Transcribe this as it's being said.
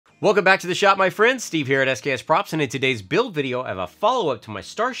Welcome back to the shop, my friends. Steve here at sksprops, and in today's build video, I have a follow-up to my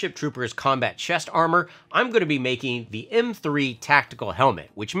Starship Troopers combat chest armor. I'm going to be making the M3 tactical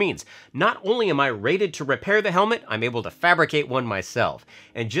helmet, which means not only am I rated to repair the helmet, I'm able to fabricate one myself.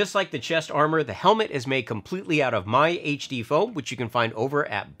 And just like the chest armor, the helmet is made completely out of my HD foam, which you can find over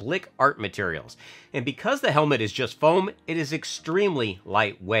at Blick Art Materials. And because the helmet is just foam, it is extremely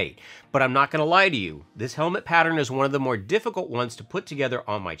lightweight. But I'm not going to lie to you, this helmet pattern is one of the more difficult ones to put together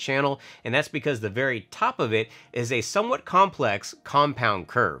on my channel, and that's because the very top of it is a somewhat complex compound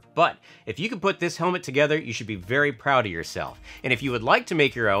curve. But if you can put this helmet together, you should be very proud of yourself. And if you would like to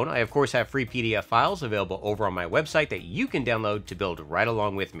make your own, I of course have free PDF files available over on my website that you can download to build right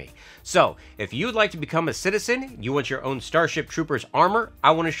along with me. So if you would like to become a citizen, you want your own Starship Troopers armor,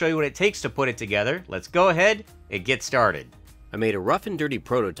 I want to show you what it takes to put it together. Let's go ahead and get started. I made a rough and dirty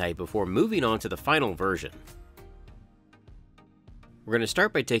prototype before moving on to the final version. We're going to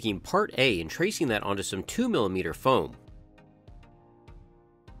start by taking part A and tracing that onto some 2mm foam.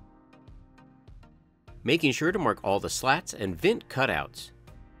 Making sure to mark all the slats and vent cutouts.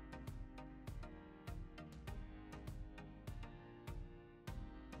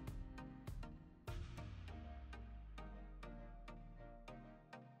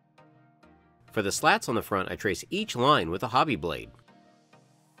 For the slats on the front, I trace each line with a hobby blade.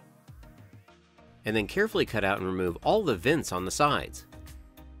 And then carefully cut out and remove all the vents on the sides.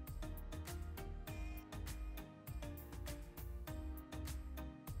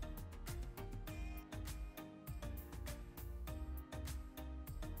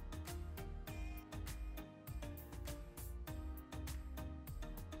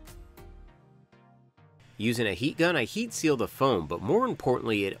 Using a heat gun, I heat seal the foam, but more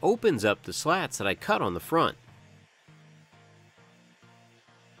importantly, it opens up the slats that I cut on the front.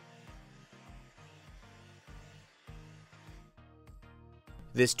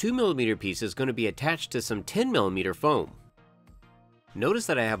 This 2mm piece is going to be attached to some 10mm foam. Notice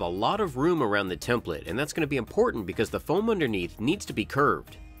that I have a lot of room around the template, and that's going to be important because the foam underneath needs to be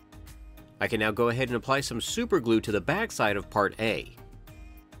curved. I can now go ahead and apply some super glue to the back side of part A.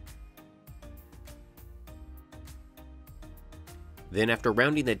 Then after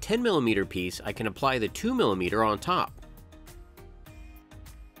rounding the 10mm piece, I can apply the 2mm on top.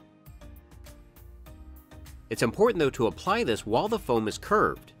 It's important though to apply this while the foam is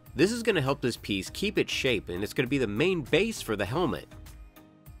curved. This is going to help this piece keep its shape, and it's going to be the main base for the helmet.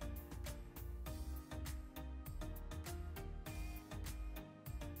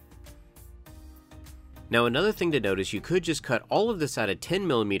 Now another thing to notice, you could just cut all of this out of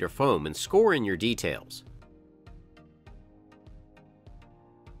 10mm foam and score in your details.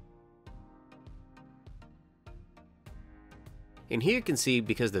 And here you can see,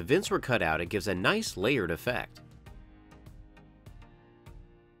 because the vents were cut out, it gives a nice layered effect.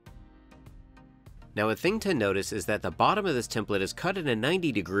 Now a thing to notice is that the bottom of this template is cut at a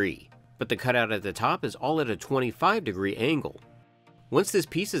 90°, but the cutout at the top is all at a 25° angle. Once this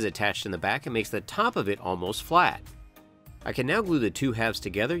piece is attached in the back, it makes the top of it almost flat. I can now glue the two halves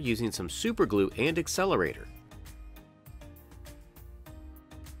together using some super glue and accelerator.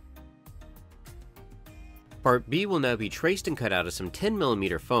 Part B will now be traced and cut out of some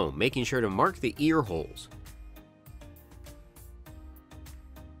 10mm foam, making sure to mark the ear holes.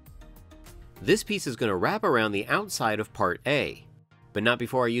 This piece is going to wrap around the outside of part A, but not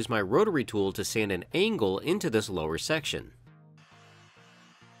before I use my rotary tool to sand an angle into this lower section.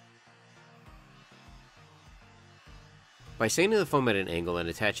 By sanding the foam at an angle and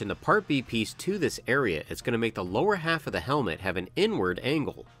attaching the part B piece to this area, it's going to make the lower half of the helmet have an inward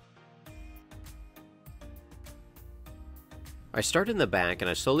angle. I start in the back and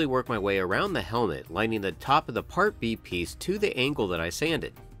I slowly work my way around the helmet, lining the top of the part B piece to the angle that I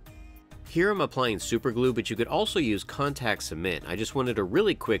sanded. Here I'm applying super glue, but you could also use contact cement. I just wanted a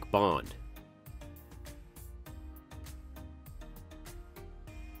really quick bond.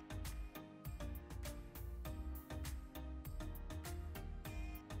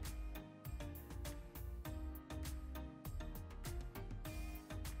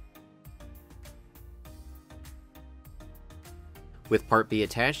 With part B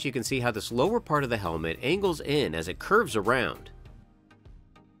attached, you can see how this lower part of the helmet angles in as it curves around.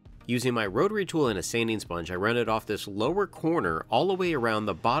 Using my rotary tool and a sanding sponge, I rounded off this lower corner all the way around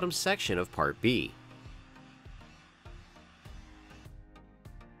the bottom section of part B.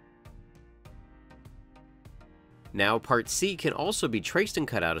 Now part C can also be traced and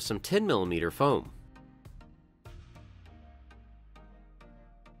cut out of some 10mm foam.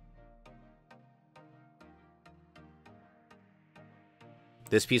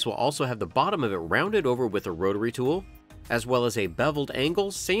 This piece will also have the bottom of it rounded over with a rotary tool, as well as a beveled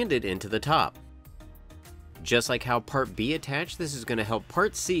angle sanded into the top. Just like how Part B attached, this is going to help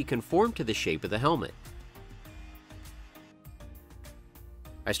Part C conform to the shape of the helmet.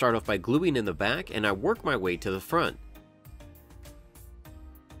 I start off by gluing in the back and I work my way to the front.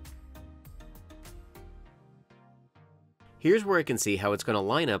 Here's where I can see how it's going to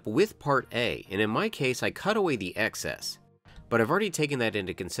line up with Part A, and in my case I cut away the excess, but I've already taken that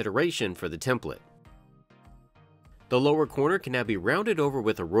into consideration for the template. The lower corner can now be rounded over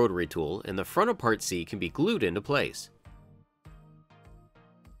with a rotary tool, and the front of Part C can be glued into place.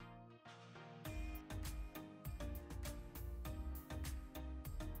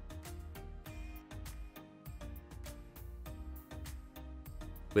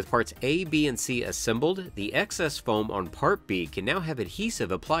 With parts A, B, and C assembled, the excess foam on Part B can now have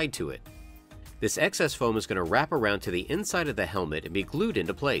adhesive applied to it. This excess foam is going to wrap around to the inside of the helmet and be glued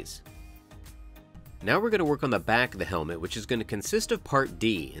into place. Now we're going to work on the back of the helmet, which is going to consist of Part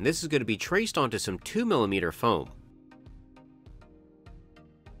D, and this is going to be traced onto some 2mm foam.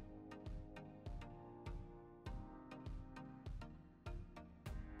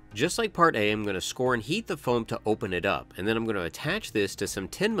 Just like Part A, I'm going to score and heat the foam to open it up, and then I'm going to attach this to some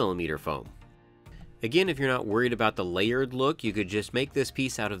 10mm foam. Again, if you're not worried about the layered look, you could just make this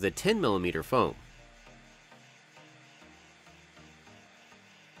piece out of the 10mm foam.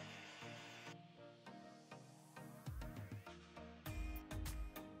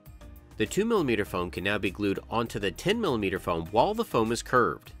 The 2mm foam can now be glued onto the 10mm foam while the foam is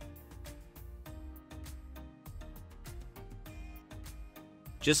curved.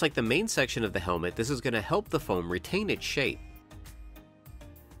 Just like the main section of the helmet, this is going to help the foam retain its shape.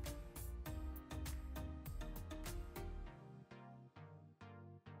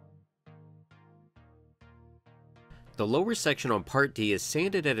 The lower section on Part D is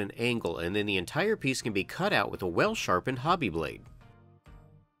sanded at an angle, and then the entire piece can be cut out with a well-sharpened hobby blade.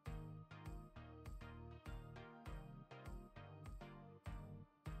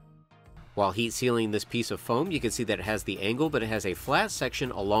 While heat sealing this piece of foam, you can see that it has the angle, but it has a flat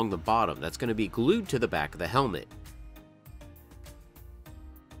section along the bottom that's going to be glued to the back of the helmet.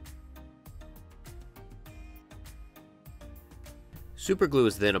 Super glue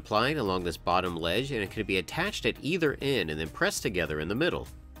is then applied along this bottom ledge, and it can be attached at either end and then pressed together in the middle.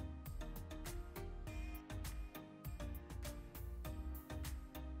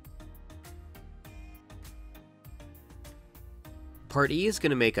 Part E is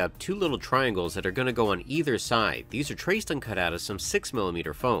going to make up two little triangles that are going to go on either side. These are traced and cut out of some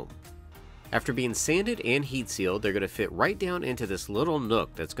 6mm foam. After being sanded and heat sealed, they're going to fit right down into this little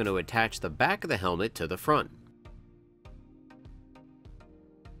nook that's going to attach the back of the helmet to the front.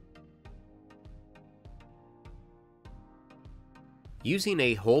 Using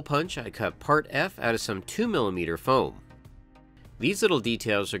a hole punch, I cut Part F out of some 2mm foam. These little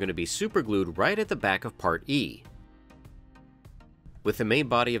details are going to be super glued right at the back of Part E. With the main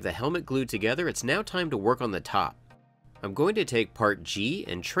body of the helmet glued together, it's now time to work on the top. I'm going to take Part G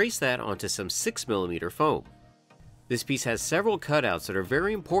and trace that onto some 6mm foam. This piece has several cutouts that are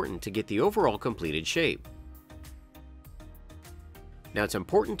very important to get the overall completed shape. Now it's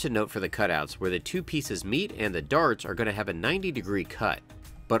important to note for the cutouts where the two pieces meet and the darts are going to have a 90-degree cut,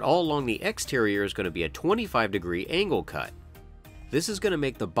 but all along the exterior is going to be a 25-degree angle cut. This is going to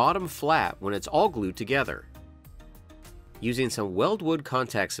make the bottom flat when it's all glued together. Using some weldwood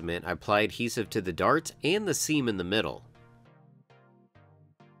contact cement, I apply adhesive to the darts and the seam in the middle.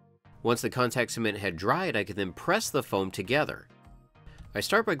 Once the contact cement had dried, I could then press the foam together. I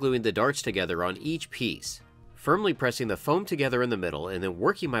start by gluing the darts together on each piece, firmly pressing the foam together in the middle and then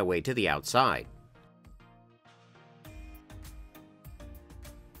working my way to the outside.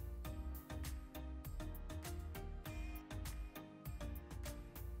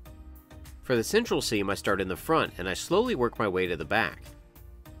 For the central seam, I start in the front and I slowly work my way to the back.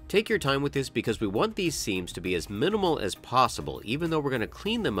 Take your time with this because we want these seams to be as minimal as possible, even though we're going to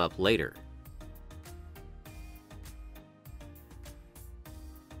clean them up later.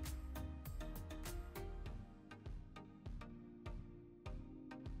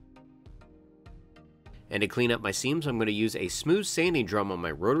 And to clean up my seams, I'm going to use a smooth sanding drum on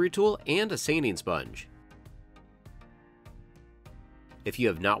my rotary tool and a sanding sponge. If you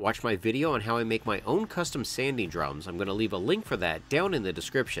have not watched my video on how I make my own custom sanding drums, I'm going to leave a link for that down in the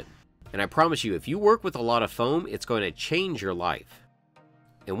description. And I promise you, if you work with a lot of foam, it's going to change your life.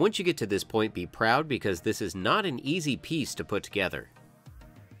 And once you get to this point, be proud because this is not an easy piece to put together.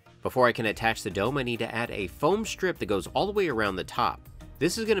 Before I can attach the dome, I need to add a foam strip that goes all the way around the top.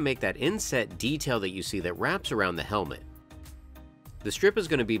 This is going to make that inset detail that you see that wraps around the helmet. The strip is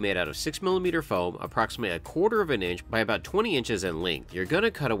going to be made out of 6mm foam, approximately 1/4 of an inch by about 20 inches in length. You're going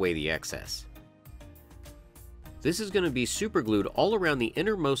to cut away the excess. This is going to be super glued all around the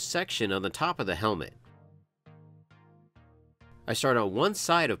innermost section on the top of the helmet. I start on one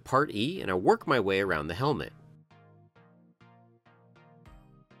side of part E and I work my way around the helmet.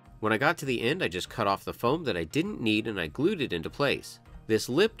 When I got to the end, I just cut off the foam that I didn't need and I glued it into place. This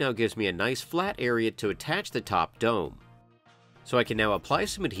lip now gives me a nice flat area to attach the top dome. So I can now apply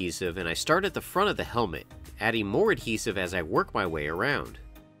some adhesive, and I start at the front of the helmet, adding more adhesive as I work my way around.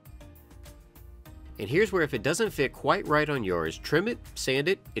 And here's where if it doesn't fit quite right on yours, trim it, sand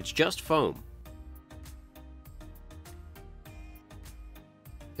it, it's just foam.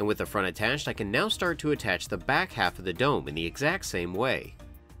 And with the front attached, I can now start to attach the back half of the dome in the exact same way.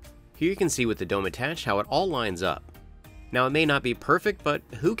 Here you can see with the dome attached how it all lines up. Now it may not be perfect, but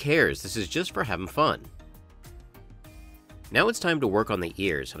who cares, this is just for having fun. Now it's time to work on the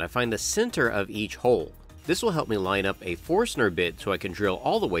ears, and I find the center of each hole. This will help me line up a Forstner bit so I can drill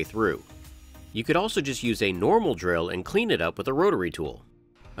all the way through. You could also just use a normal drill and clean it up with a rotary tool.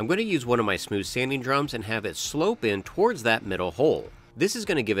 I'm going to use one of my smooth sanding drums and have it slope in towards that middle hole. This is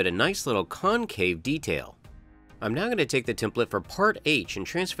going to give it a nice little concave detail. I'm now going to take the template for part H and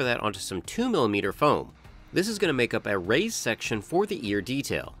transfer that onto some 2mm foam. This is going to make up a raised section for the ear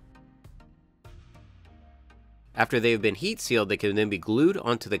detail. After they have been heat sealed, they can then be glued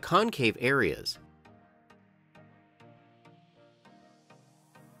onto the concave areas.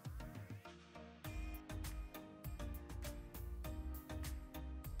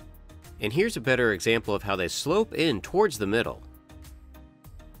 And here's a better example of how they slope in towards the middle.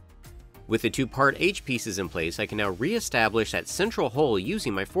 With the two part H pieces in place, I can now re-establish that central hole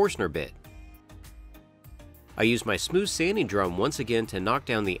using my Forstner bit. I use my smooth sanding drum once again to knock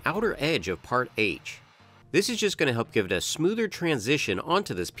down the outer edge of part H. This is just going to help give it a smoother transition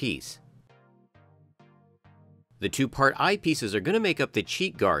onto this piece. The two part I pieces are going to make up the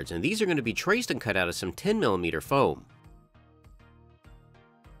cheek guards, and these are going to be traced and cut out of some 10mm foam.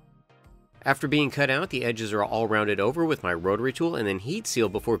 After being cut out, the edges are all rounded over with my rotary tool and then heat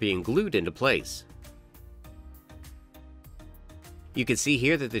sealed before being glued into place. You can see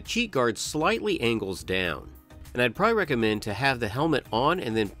here that the cheek guard slightly angles down, and I'd probably recommend to have the helmet on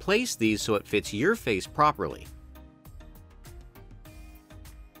and then place these so it fits your face properly.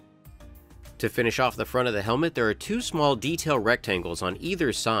 To finish off the front of the helmet, there are two small detail rectangles on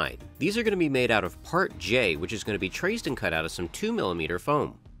either side. These are going to be made out of part J, which is going to be traced and cut out of some 2mm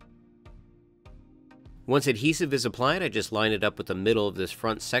foam. Once adhesive is applied, I just line it up with the middle of this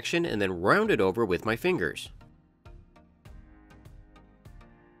front section and then round it over with my fingers.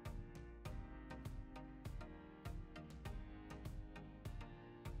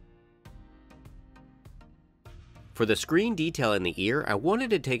 For the screen detail in the ear, I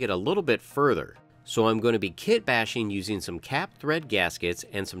wanted to take it a little bit further, so I'm going to be kit bashing using some capped thread gaskets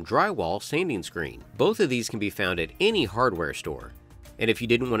and some drywall sanding screen. Both of these can be found at any hardware store. And if you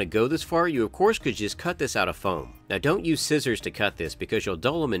didn't want to go this far, you of course could just cut this out of foam. Now don't use scissors to cut this because you'll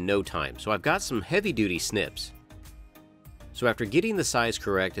dull them in no time, so I've got some heavy duty snips. So after getting the size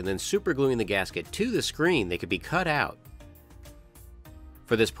correct and then super gluing the gasket to the screen, they could be cut out.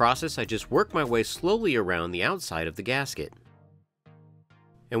 For this process, I just work my way slowly around the outside of the gasket.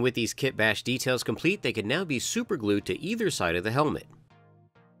 And with these kit bash details complete, they can now be super glued to either side of the helmet.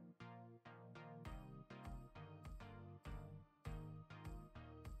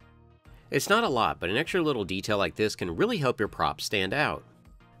 It's not a lot, but an extra little detail like this can really help your prop stand out.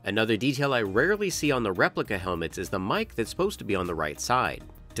 Another detail I rarely see on the replica helmets is the mic that's supposed to be on the right side.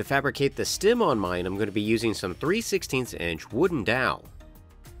 To fabricate the stem on mine, I'm going to be using some 3/16 inch wooden dowel.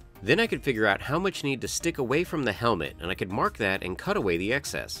 Then I could figure out how much need to stick away from the helmet, and I could mark that and cut away the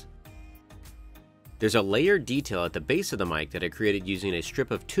excess. There's a layered detail at the base of the mic that I created using a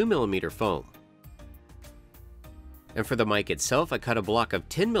strip of 2mm foam. And for the mic itself, I cut a block of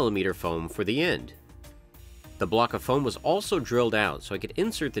 10mm foam for the end. The block of foam was also drilled out so I could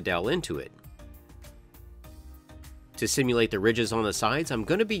insert the dowel into it. To simulate the ridges on the sides, I'm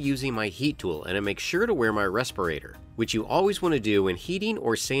going to be using my heat tool, and I make sure to wear my respirator, which you always want to do when heating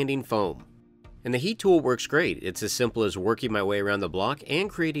or sanding foam. And the heat tool works great. It's as simple as working my way around the block and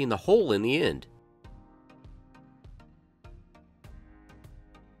creating the hole in the end.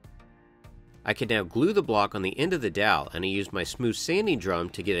 I can now glue the block on the end of the dowel, and I used my smooth sanding drum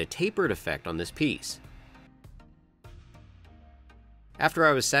to get a tapered effect on this piece. After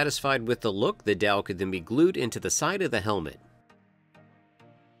I was satisfied with the look, the dowel could then be glued into the side of the helmet.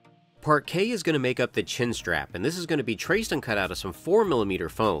 Part K is going to make up the chin strap, and this is going to be traced and cut out of some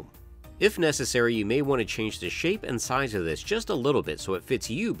 4mm foam. If necessary, you may want to change the shape and size of this just a little bit so it fits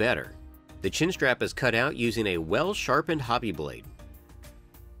you better. The chin strap is cut out using a well-sharpened hobby blade.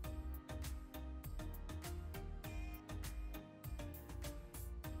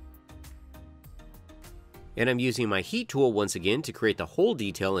 And I'm using my heat tool once again to create the hole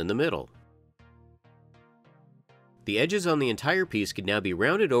detail in the middle. The edges on the entire piece can now be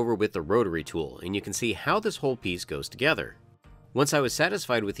rounded over with the rotary tool, and you can see how this whole piece goes together. Once I was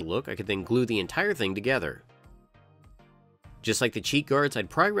satisfied with the look, I could then glue the entire thing together. Just like the cheek guards, I'd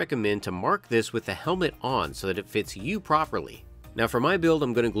probably recommend to mark this with the helmet on so that it fits you properly. Now for my build,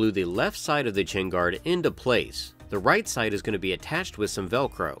 I'm going to glue the left side of the chin guard into place. The right side is going to be attached with some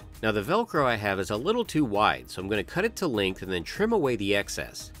Velcro. Now the Velcro I have is a little too wide, so I'm going to cut it to length and then trim away the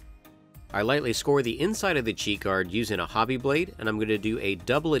excess. I lightly score the inside of the cheek guard using a hobby blade, and I'm going to do a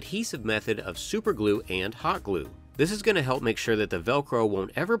double adhesive method of super glue and hot glue. This is going to help make sure that the Velcro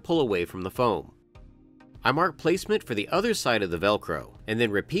won't ever pull away from the foam. I mark placement for the other side of the Velcro, and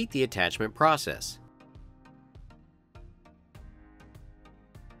then repeat the attachment process.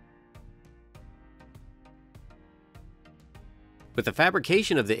 With the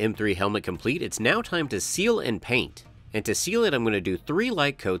fabrication of the M3 helmet complete, it's now time to seal and paint. And to seal it, I'm going to do 3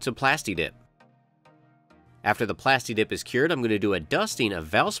 light coats of Plasti-Dip. After the Plasti-Dip is cured, I'm going to do a dusting of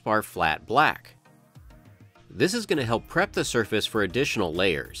Valspar Flat Black. This is going to help prep the surface for additional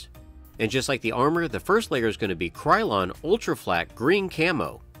layers. And just like the armor, the first layer is going to be Krylon Ultra Flat Green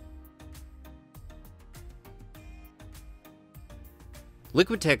Camo.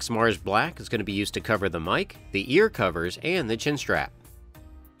 Liquitex Mars Black is going to be used to cover the mic, the ear covers, and the chin strap.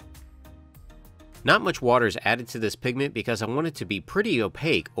 Not much water is added to this pigment because I want it to be pretty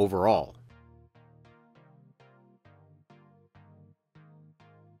opaque overall.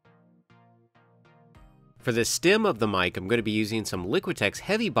 For the stem of the mic, I'm going to be using some Liquitex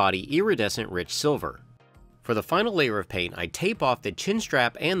Heavy Body Iridescent Rich Silver. For the final layer of paint, I tape off the chin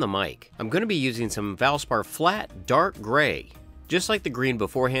strap and the mic. I'm going to be using some Valspar Flat Dark Gray. Just like the green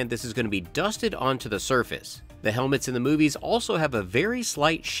beforehand, this is going to be dusted onto the surface. The helmets in the movies also have a very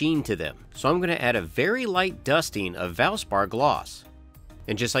slight sheen to them, so I'm going to add a very light dusting of Valspar Gloss.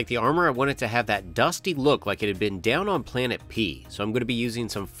 And just like the armor, I want it to have that dusty look like it had been down on Planet P, so I'm going to be using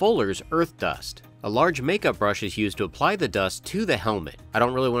some Fuller's Earth Dust. A large makeup brush is used to apply the dust to the helmet. I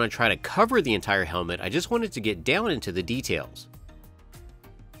don't really want to try to cover the entire helmet, I just want it to get down into the details.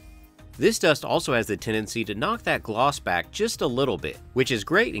 This dust also has the tendency to knock that gloss back just a little bit, which is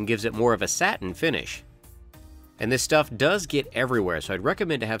great and gives it more of a satin finish. And this stuff does get everywhere, so I'd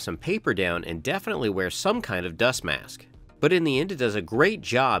recommend to have some paper down and definitely wear some kind of dust mask. But in the end, it does a great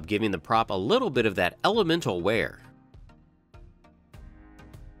job giving the prop a little bit of that elemental wear.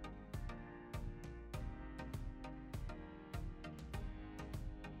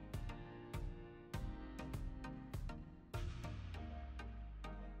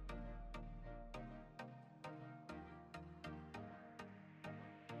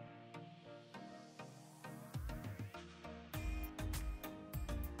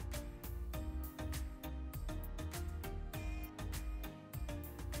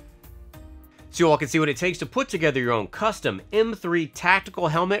 So you all can see what it takes to put together your own custom M3 tactical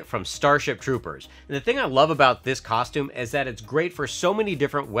helmet from Starship Troopers. And the thing I love about this costume is that it's great for so many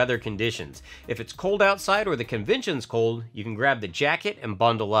different weather conditions. If it's cold outside or the convention's cold, you can grab the jacket and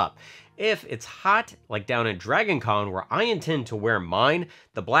bundle up. If it's hot, like down in Dragon Con where I intend to wear mine,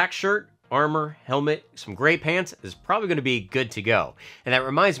 the black shirt, armor, helmet, some gray pants is probably going to be good to go. And that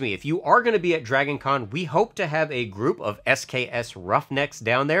reminds me, if you are going to be at Dragon Con, we hope to have a group of SKS Roughnecks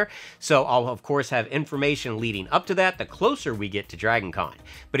down there. So I'll of course have information leading up to that the closer we get to Dragon Con.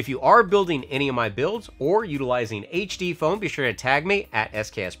 But if you are building any of my builds or utilizing HD foam, be sure to tag me at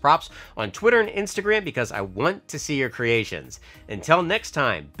sksprops on Twitter and Instagram because I want to see your creations. Until next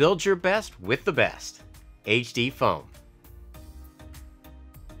time, build your best with the best. HD foam.